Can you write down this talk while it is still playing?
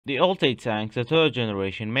The Altay tank is a third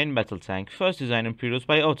generation main battle tank first designed and produced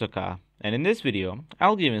by Otokar, and in this video,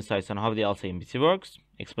 I'll give insights on how the Altay MBT works,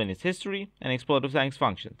 explain its history, and explore the tank's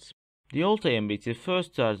functions. The Altay MBT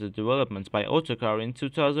first started development by Otokar in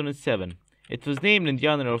 2007. It was named in the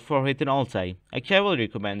honor of Farhattin Altay, a cavalry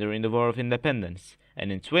commander in the War of Independence,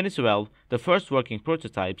 and in 2012, the first working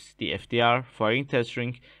prototypes, the FDR, firing test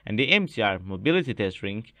ring, and the MTR, mobility test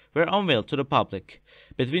ring, were unveiled to the public.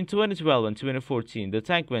 Between 2012 and 2014, the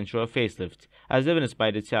tank went through a facelift, as evidenced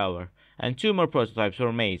by the tower, and two more prototypes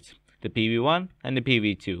were made, the PV-1 and the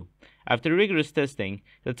PV-2. After rigorous testing,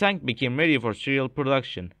 the tank became ready for serial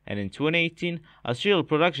production, and in 2018, a serial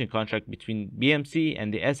production contract between BMC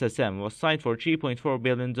and the SSM was signed for $3.4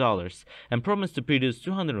 billion and promised to produce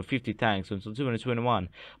 250 tanks until 2021,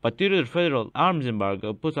 but due to the federal arms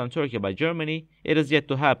embargo put on Turkey by Germany, it has yet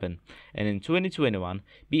to happen, and in 2021,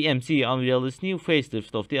 BMC unveiled its new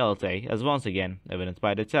facelift of the Altay, as once again evidenced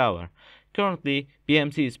by the tower. Currently,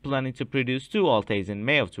 BMC is planning to produce two Altays in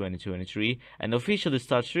May of 2023 and officially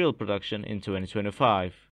start serial production in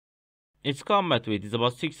 2025. Its combat weight is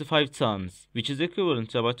about 65 tons, which is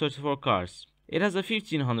equivalent to about 34 cars. It has a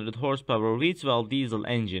 1500 horsepower V12 diesel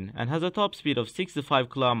engine and has a top speed of 65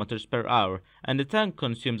 km per hour, and the tank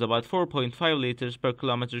consumes about 4.5 liters per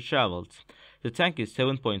kilometer traveled. The tank is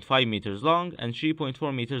 7.5 meters long and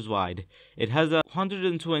 3.4 meters wide. It has a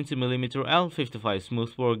 120mm L55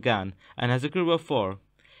 smoothbore gun and has a crew of 4.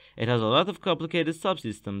 It has a lot of complicated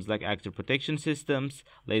subsystems like active protection systems,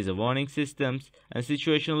 laser warning systems, and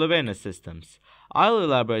situational awareness systems. I'll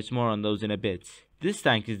elaborate more on those in a bit. This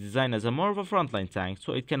tank is designed as a more of a frontline tank,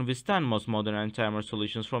 so it can withstand most modern anti-armor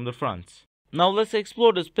solutions from the front. Now let's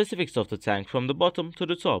explore the specifics of the tank from the bottom to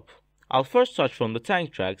the top. I'll first touch from the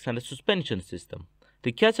tank tracks and the suspension system.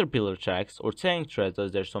 The caterpillar tracks, or tank treads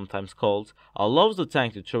as they're sometimes called, allows the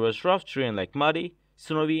tank to traverse rough terrain like muddy,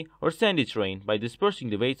 snowy, or sandy terrain by dispersing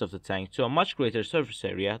the weight of the tank to a much greater surface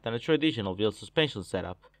area than a traditional wheel suspension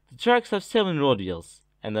setup. The tracks have 7 road wheels,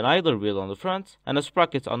 and an idler wheel on the front and a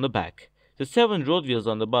sprocket on the back. The 7 road wheels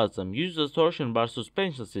on the bottom use a torsion bar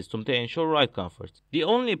suspension system to ensure ride comfort. The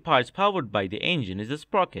only part powered by the engine is the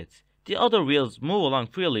sprocket. The other wheels move along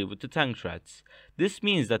freely with the tank treads. This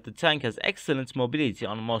means that the tank has excellent mobility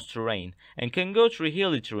on most terrain and can go through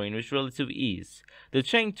hilly terrain with relative ease. The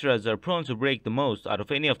tank treads are prone to break the most out of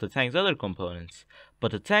any of the tank's other components, but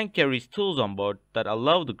the tank carries tools on board that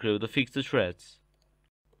allow the crew to fix the treads.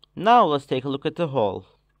 Now let's take a look at the hull.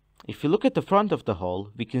 If you look at the front of the hull,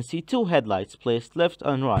 we can see 2 headlights placed left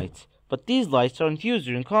and right. But these lights aren't used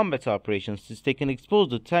during combat operations since they can expose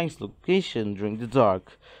the tank's location during the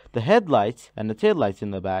dark. The headlights and the taillights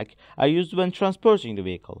in the back are used when transporting the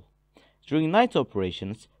vehicle. During night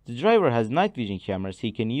operations, the driver has night vision cameras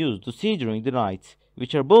he can use to see during the night,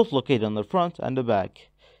 which are both located on the front and the back.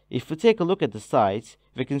 If we take a look at the sides,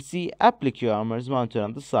 we can see applique armors mounted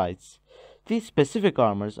on the sides. These specific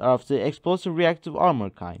armors are of the explosive reactive armor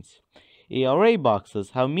kinds. ARA boxes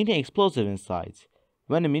have mini explosive inside.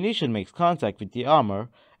 When the munition makes contact with the armor,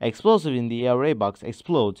 explosive in the ARA box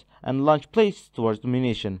explodes and launch plates towards the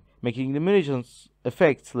munition, making the munition's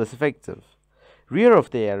effects less effective. Rear of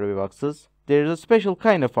the ARA boxes, there is a special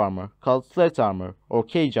kind of armor called flat armor or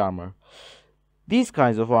cage armor. These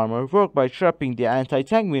kinds of armor work by trapping the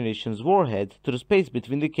anti-tank munition's warhead to the space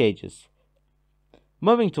between the cages.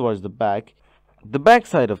 Moving towards the back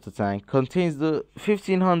side of the tank contains the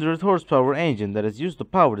 1500 horsepower engine that is used to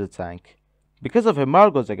power the tank. Because of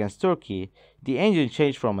embargoes against Turkey, the engine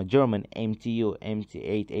changed from a German MTU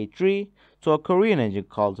MT883 to a Korean engine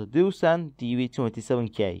called Doosan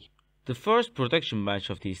DV27K. The first production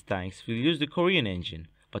batch of these tanks will use the Korean engine,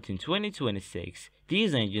 but in 2026,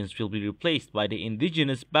 these engines will be replaced by the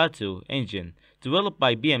indigenous Batu engine developed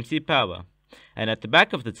by BMC Power. And at the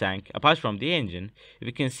back of the tank, apart from the engine,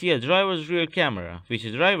 we can see a driver's rear camera, which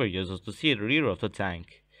the driver uses to see the rear of the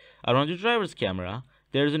tank. Around the driver's camera,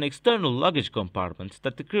 there is an external luggage compartment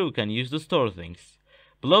that the crew can use to store things.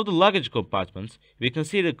 Below the luggage compartment, we can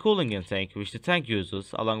see the cooling intake which the tank uses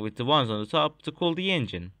along with the ones on the top to cool the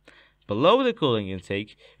engine. Below the cooling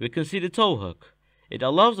intake, we can see the tow hook. It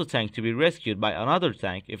allows the tank to be rescued by another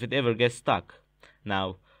tank if it ever gets stuck.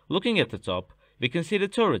 Now, looking at the top, we can see the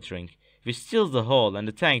turret ring, which seals the hull and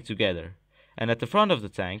the tank together. And at the front of the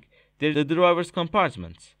tank, there is the driver's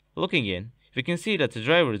compartment. Looking in, we can see that the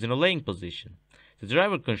driver is in a laying position. The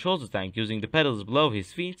driver controls the tank using the pedals below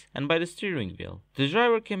his feet and by the steering wheel. The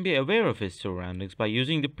driver can be aware of his surroundings by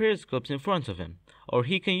using the periscopes in front of him, or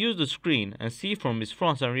he can use the screen and see from his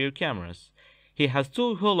front and rear cameras. He has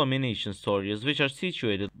 2 hull ammunition storages which are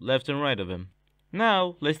situated left and right of him.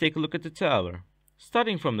 Now, let's take a look at the tower.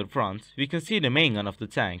 Starting from the front, we can see the main gun of the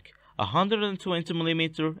tank, a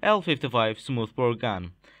 120mm L55 smoothbore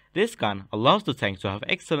gun. This gun allows the tank to have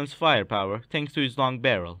excellent firepower thanks to its long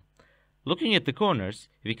barrel. Looking at the corners,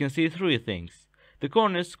 we can see three things. The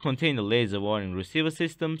corners contain the laser warning receiver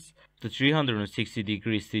systems, the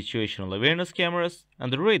 360-degree situational awareness cameras,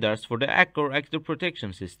 and the radars for the ACCOR active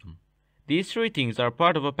protection system. These three things are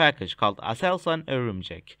part of a package called Aselsan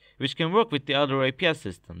Örümcek, which can work with the other APS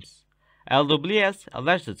systems. LWS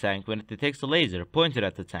alerts the tank when it detects a laser pointed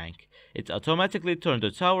at the tank. It automatically turns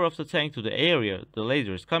the tower of the tank to the area the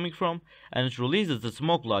laser is coming from, and it releases the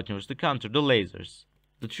smoke launchers to counter the lasers.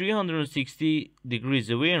 The 360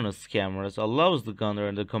 degrees awareness cameras allows the gunner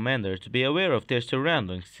and the commander to be aware of their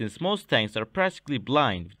surroundings, since most tanks are practically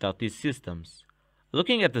blind without these systems.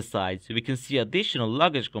 Looking at the sides, we can see additional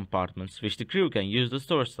luggage compartments which the crew can use to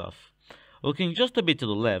store stuff. Looking just a bit to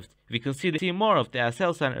the left, we can see more of the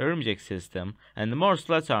Aselsan Örümcek system and more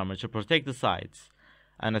slats armor to protect the sides.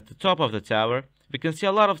 And at the top of the tower, we can see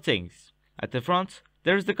a lot of things. At the front,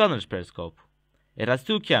 there is the gunner's periscope. It has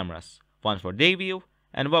two cameras, one for day view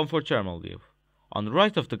and one for thermal view. On the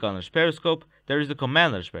right of the gunner's periscope, there is the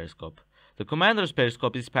commander's periscope. The commander's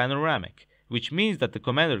periscope is panoramic, which means that the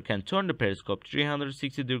commander can turn the periscope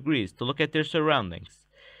 360 degrees to look at their surroundings.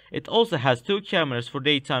 It also has two cameras for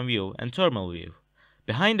daytime view and thermal view.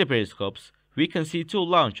 Behind the periscopes, we can see two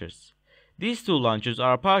launchers. These two launchers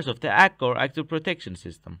are part of the ACCOR active protection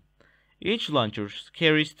system. Each launcher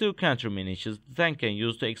carries two counter-munitions the tank can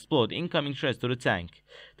use to explode incoming threats to the tank.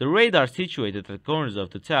 The radars situated at the corners of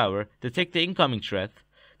the tower detect the incoming threat.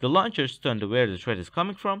 The launchers turn to where the threat is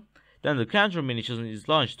coming from. Then the counter-munition is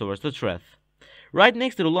launched towards the threat. Right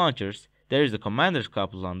next to the launchers, there is the commander's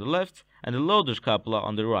cupola on the left and the loader's cupola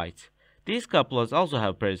on the right. These cupolas also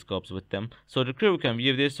have periscopes with them, so the crew can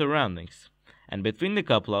view their surroundings. And between the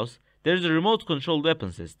cupolas, there is a remote-controlled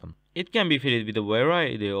weapon system. It can be fitted with a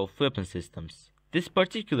variety of weapon systems. This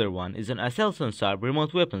particular one is an Aselsan Sarp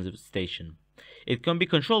remote weapons station. It can be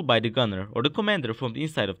controlled by the gunner or the commander from the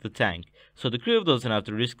inside of the tank, so the crew doesn't have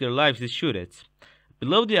to risk their lives to shoot it.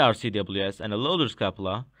 Below the RCWS and the loader's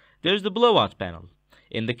cupola, there is the blowout panel.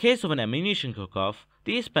 In the case of an ammunition cook-off,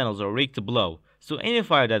 these panels are rigged to blow, so any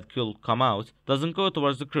fire that could come out doesn't go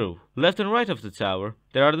towards the crew. Left and right of the tower,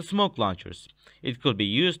 there are the smoke launchers. It could be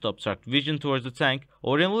used to obstruct vision towards the tank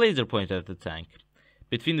or in a laser pointed at the tank.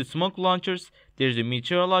 Between the smoke launchers, there is a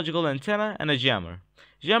meteorological antenna and a jammer.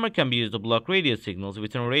 Jammer can be used to block radio signals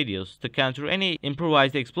within radios to counter any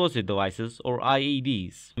improvised explosive devices or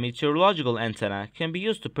IEDs. The meteorological antenna can be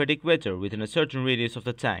used to predict weather within a certain radius of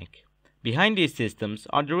the tank. Behind these systems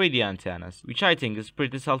are the radio antennas, which I think is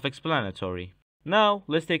pretty self-explanatory. Now,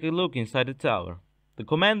 let's take a look inside the tower. The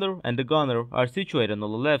commander and the gunner are situated on the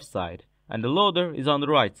left side, and the loader is on the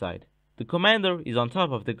right side. The commander is on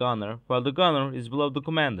top of the gunner, while the gunner is below the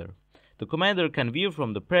commander. The commander can view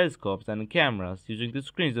from the periscopes and the cameras using the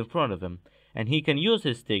screens in front of him, and he can use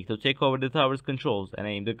his stick to take over the tower's controls and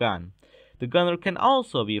aim the gun. The gunner can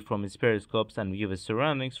also view from his periscopes and view his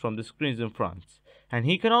surroundings from the screens in front, and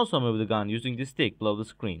he can also move the gun using the stick below the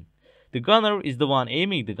screen. The gunner is the one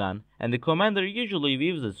aiming the gun, and the commander usually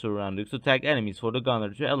views the surroundings to tag enemies for the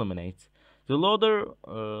gunner to eliminate. The loader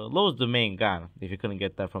loads the main gun, if you couldn't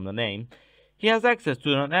get that from the name. He has access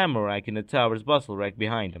to an ammo rack in the tower's bustle rack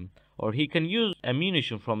behind him, or he can use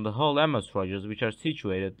ammunition from the whole ammo storages which are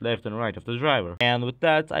situated left and right of the driver. And with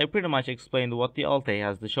that, I pretty much explained what the Altay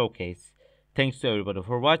has to showcase. Thanks to everybody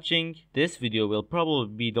for watching. This video will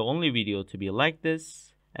probably be the only video to be like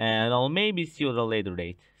this, and I'll maybe see you at a later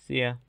date. See ya.